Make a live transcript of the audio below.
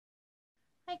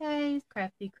guys,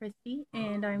 Crafty Christy,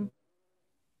 and I'm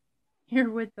here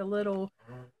with the little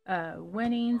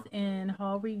winnings and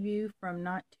haul review from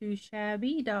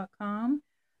NotTooShabby.com.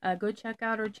 Go check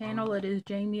out her channel. It is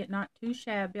Jamie at Not Too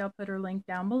Shabby. I'll put her link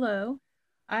down below.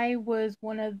 I was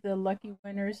one of the lucky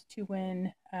winners to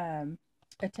win a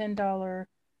 $10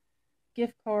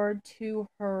 gift card to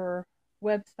her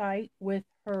website with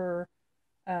her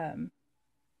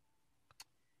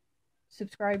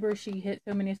subscribers. She hit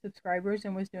so many subscribers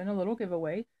and was doing a little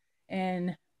giveaway,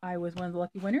 and I was one of the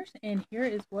lucky winners. And here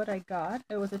is what I got.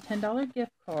 It was a $10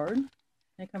 gift card.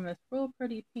 They come in this real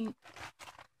pretty pink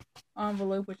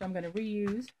envelope, which I'm going to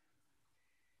reuse.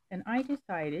 And I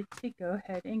decided to go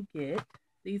ahead and get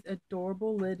these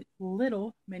adorable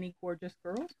little mini gorgeous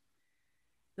girls.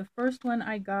 The first one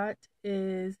I got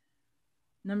is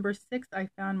number 6. I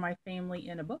found my family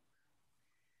in a book.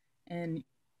 And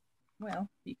well,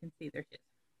 you can see there she is.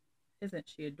 Isn't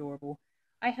she adorable?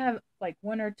 I have like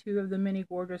 1 or 2 of the mini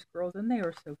gorgeous girls, and they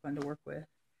are so fun to work with.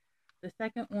 The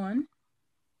second one,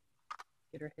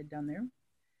 get her head down there,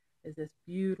 is this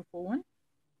beautiful one.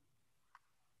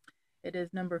 It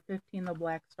is number 15, the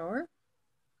Black Star.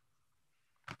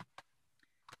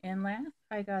 And last,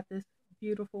 I got this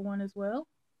beautiful one as well.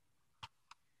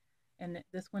 And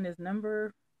this one is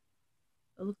number,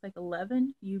 it looks like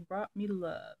 11, You Brought Me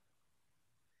Love.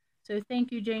 So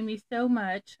thank you, Jamie, so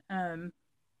much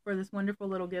for this wonderful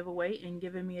little giveaway and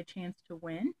giving me a chance to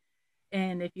win.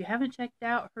 And if you haven't checked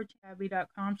out her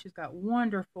shabby.com, she's got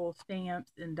wonderful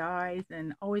stamps and dies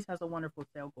and always has a wonderful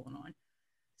sale going on.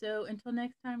 So until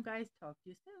next time, guys, talk to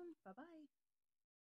you soon. Bye-bye.